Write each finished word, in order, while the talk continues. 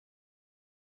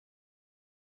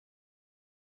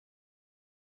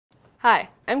Hi,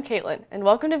 I'm Caitlin, and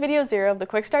welcome to video 0 of the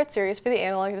QuickStart series for the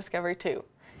Analog Discovery 2.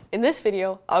 In this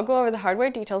video, I'll go over the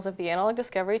hardware details of the Analog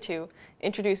Discovery 2,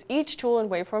 introduce each tool in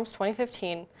Waveforms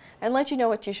 2015, and let you know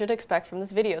what you should expect from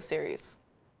this video series.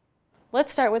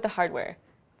 Let's start with the hardware.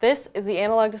 This is the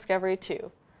Analog Discovery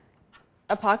 2,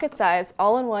 a pocket-sized,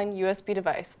 all-in-one USB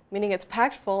device, meaning it's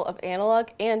packed full of analog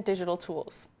and digital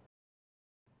tools.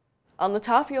 On the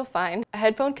top, you'll find a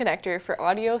headphone connector for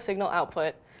audio signal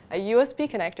output, a USB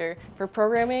connector for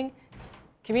programming,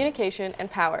 communication,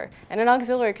 and power, and an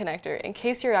auxiliary connector in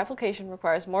case your application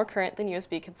requires more current than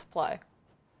USB can supply.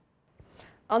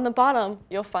 On the bottom,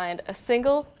 you'll find a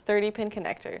single 30-pin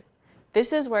connector.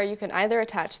 This is where you can either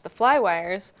attach the fly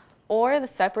wires or the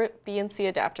separate BNC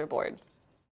adapter board.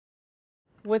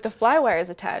 With the fly wires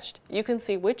attached, you can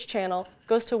see which channel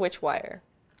goes to which wire.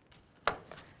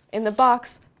 In the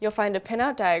box, you'll find a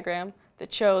pinout diagram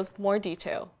that shows more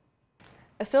detail.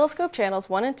 Oscilloscope channels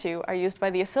 1 and 2 are used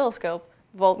by the oscilloscope,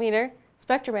 voltmeter,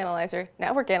 spectrum analyzer,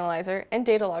 network analyzer, and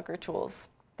datalogger tools.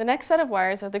 The next set of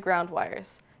wires are the ground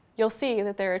wires. You'll see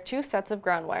that there are 2 sets of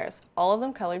ground wires, all of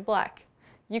them colored black.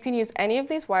 You can use any of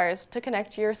these wires to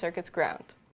connect to your circuit's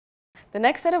ground. The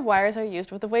next set of wires are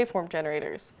used with the waveform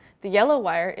generators. The yellow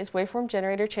wire is waveform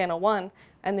generator channel 1,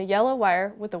 and the yellow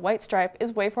wire with the white stripe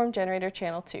is waveform generator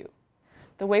channel 2.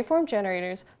 The waveform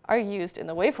generators are used in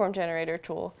the waveform generator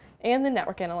tool and the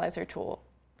network analyzer tool.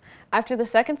 After the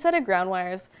second set of ground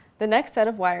wires, the next set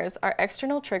of wires are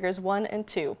external triggers 1 and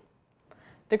 2.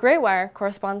 The gray wire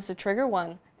corresponds to trigger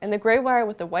 1, and the gray wire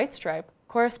with the white stripe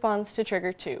corresponds to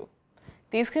trigger 2.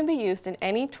 These can be used in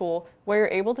any tool where you're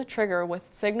able to trigger with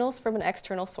signals from an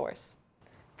external source.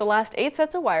 The last 8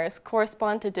 sets of wires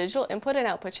correspond to digital input and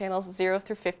output channels 0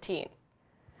 through 15.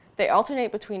 They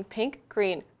alternate between pink,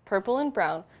 green, purple, and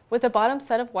brown, with the bottom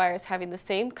set of wires having the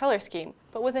same color scheme,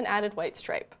 but with an added white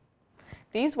stripe.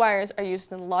 These wires are used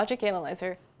in the logic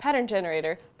analyzer, pattern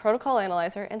generator, protocol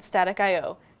analyzer, and static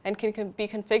I/O, and can be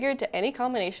configured to any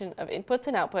combination of inputs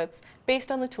and outputs based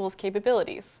on the tool's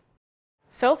capabilities.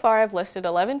 So far, I've listed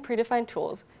 11 predefined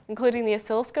tools, including the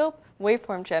oscilloscope,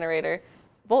 waveform generator,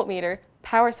 voltmeter,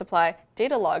 power supply,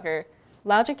 datalogger,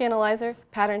 logic analyzer,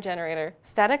 pattern generator,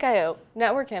 static I/O,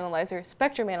 network analyzer,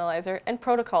 spectrum analyzer, and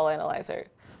protocol analyzer.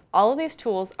 All of these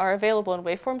tools are available in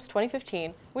Waveforms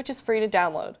 2015, which is free to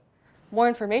download. More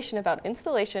information about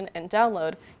installation and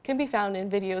download can be found in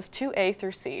videos 2A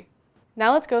through C.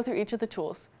 Now let's go through each of the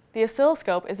tools. The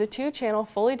oscilloscope is a 2-channel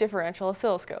fully differential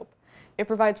oscilloscope. It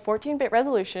provides 14-bit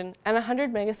resolution and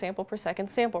 100 megasample per second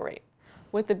sample rate.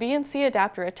 With the BNC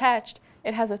adapter attached,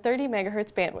 it has a 30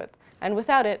 MHz bandwidth, and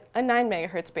without it, a 9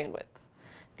 MHz bandwidth.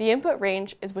 The input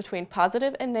range is between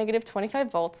positive and negative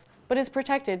 25 volts, but is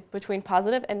protected between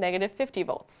positive and negative 50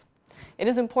 volts. It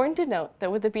is important to note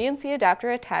that with the BNC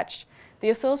adapter attached, the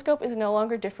oscilloscope is no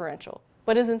longer differential,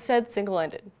 but is instead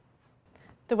single-ended.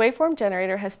 The waveform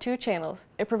generator has 2 channels.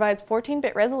 It provides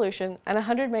 14-bit resolution and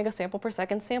 100 megasample per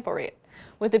second sample rate.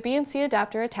 With the BNC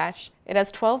adapter attached, it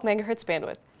has 12 MHz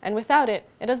bandwidth, and without it,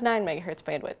 it has 9 MHz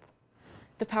bandwidth.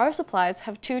 The power supplies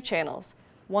have 2 channels,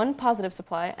 one positive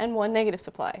supply and one negative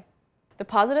supply. The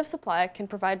positive supply can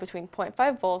provide between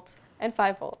 0.5 volts and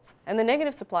 5 volts, and the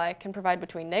negative supply can provide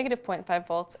between negative 0.5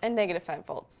 volts and negative 5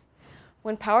 volts.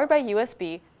 When powered by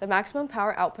USB, the maximum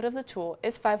power output of the tool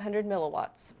is 500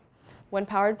 milliwatts. When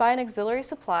powered by an auxiliary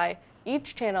supply,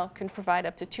 each channel can provide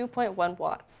up to 2.1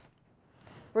 watts.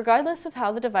 Regardless of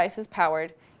how the device is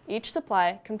powered, each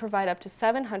supply can provide up to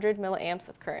 700 milliamps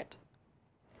of current.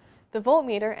 The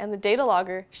voltmeter and the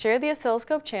datalogger share the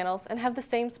oscilloscope channels and have the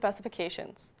same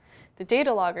specifications. The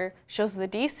datalogger shows the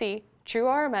DC, true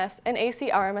RMS, and AC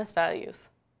RMS values.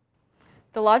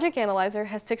 The logic analyzer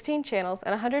has 16 channels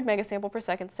and 100 megasample per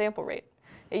second sample rate.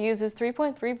 It uses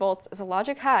 3.3 volts as a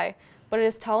logic high, but it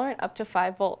is tolerant up to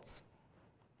 5 volts.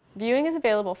 Viewing is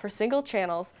available for single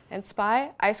channels, and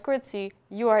SPI, I2C,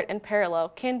 UART, and parallel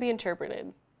can be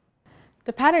interpreted.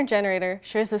 The pattern generator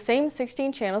shares the same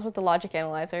 16 channels with the logic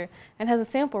analyzer and has a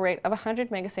sample rate of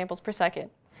 100 megasamples per second.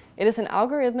 It is an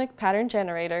algorithmic pattern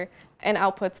generator and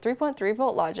outputs 3.3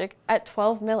 volt logic at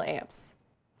 12 milliamps.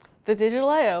 The digital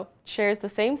I/O shares the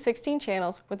same 16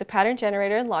 channels with the pattern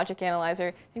generator and logic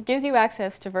analyzer and gives you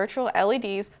access to virtual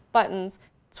LEDs, buttons,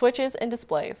 switches, and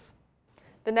displays.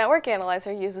 The network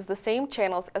analyzer uses the same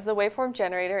channels as the waveform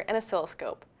generator and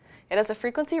oscilloscope. It has a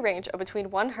frequency range of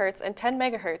between 1 Hz and 10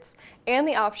 MHz and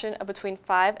the option of between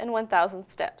 5 and 1,000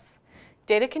 steps.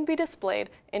 Data can be displayed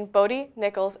in Bode,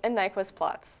 Nichols, and Nyquist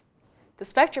plots. The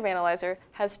spectrum analyzer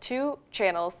has 2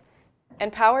 channels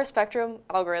and power spectrum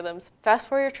algorithms, fast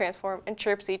Fourier transform, and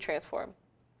chirp-Z transform.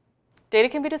 Data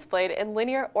can be displayed in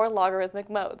linear or logarithmic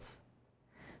modes.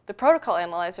 The protocol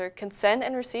analyzer can send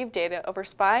and receive data over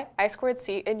SPI,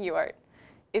 I2C, and UART.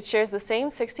 It shares the same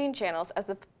 16 channels as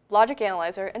the logic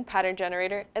analyzer and pattern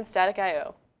generator and static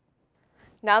I/O.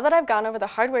 Now that I've gone over the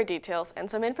hardware details and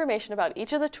some information about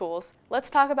each of the tools, let's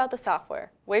talk about the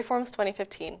software, Waveforms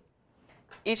 2015.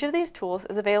 Each of these tools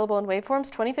is available in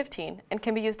Waveforms 2015 and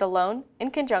can be used alone,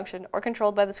 in conjunction, or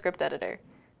controlled by the script editor.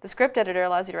 The script editor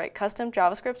allows you to write custom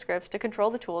JavaScript scripts to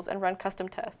control the tools and run custom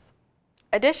tests.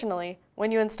 Additionally,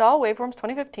 when you install Waveforms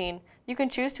 2015, you can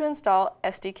choose to install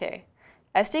SDK.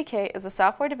 SDK is a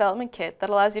software development kit that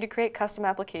allows you to create custom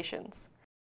applications.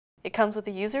 It comes with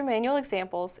the user manual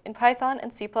examples in Python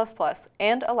and C++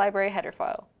 and a library header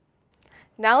file.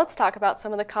 Now let's talk about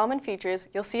some of the common features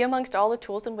you'll see amongst all the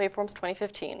tools in Waveforms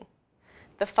 2015.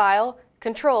 The file,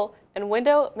 control, and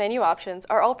window menu options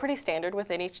are all pretty standard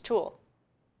within each tool.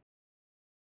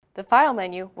 The File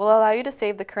menu will allow you to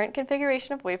save the current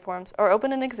configuration of waveforms or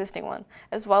open an existing one,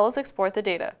 as well as export the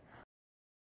data.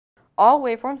 All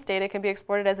waveforms data can be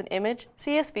exported as an image,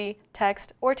 CSV,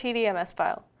 text, or TDMS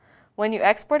file. When you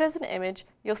export as an image,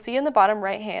 you'll see in the bottom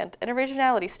right hand an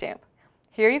originality stamp.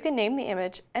 Here you can name the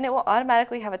image, and it will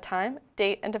automatically have a time,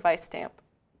 date, and device stamp.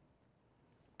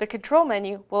 The Control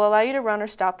menu will allow you to run or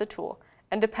stop the tool,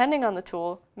 and depending on the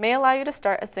tool, may allow you to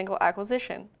start a single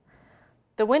acquisition.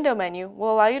 The Window menu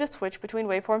will allow you to switch between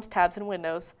Waveforms tabs and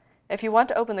windows. If you want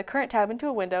to open the current tab into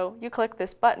a window, you click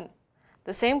this button.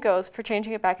 The same goes for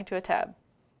changing it back into a tab.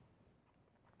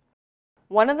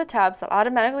 One of the tabs that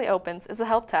automatically opens is the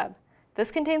Help tab.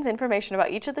 This contains information about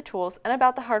each of the tools and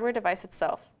about the hardware device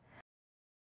itself.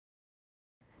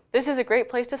 This is a great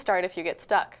place to start if you get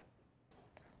stuck.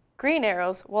 Green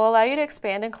arrows will allow you to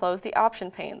expand and close the option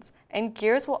panes, and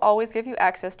gears will always give you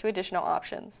access to additional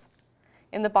options.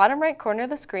 In the bottom right corner of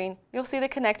the screen, you'll see the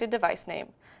connected device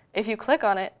name. If you click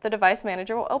on it, the device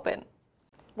manager will open.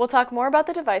 We'll talk more about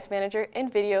the device manager in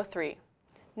video 3.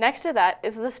 Next to that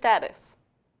is the status.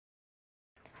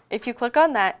 If you click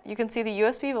on that, you can see the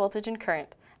USB voltage and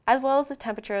current, as well as the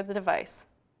temperature of the device.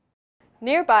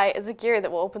 Nearby is a gear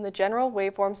that will open the general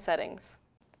waveform settings.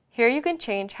 Here you can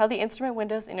change how the instrument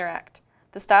windows interact,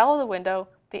 the style of the window,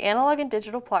 the analog and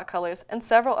digital plot colors, and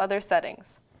several other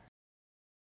settings.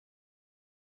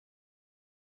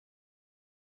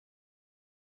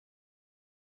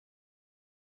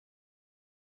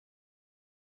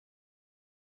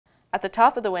 At the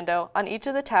top of the window, on each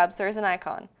of the tabs, there is an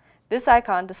icon. This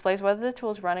icon displays whether the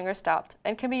tool is running or stopped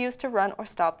and can be used to run or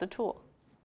stop the tool.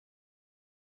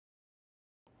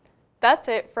 That's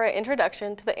it for our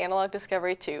introduction to the Analog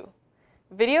Discovery 2.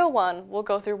 Video 1 will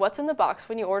go through what's in the box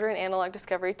when you order an Analog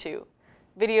Discovery 2.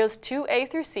 Videos 2A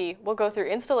through C will go through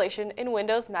installation in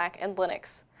Windows, Mac, and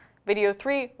Linux. Video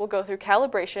 3 will go through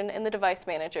calibration in the Device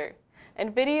Manager.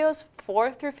 And videos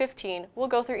 4 through 15 will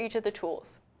go through each of the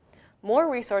tools.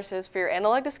 More resources for your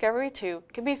Analog Discovery 2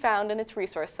 can be found in its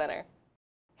Resource Center.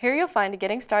 Here you'll find a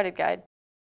Getting Started guide,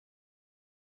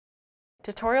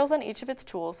 tutorials on each of its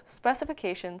tools,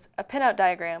 specifications, a pinout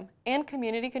diagram, and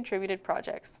community-contributed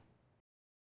projects.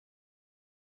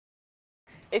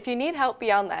 If you need help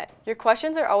beyond that, your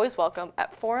questions are always welcome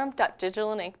at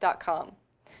forum.digilentinc.com.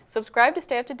 Subscribe to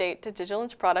stay up to date to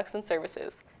Digilent's products and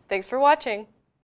services. Thanks for watching!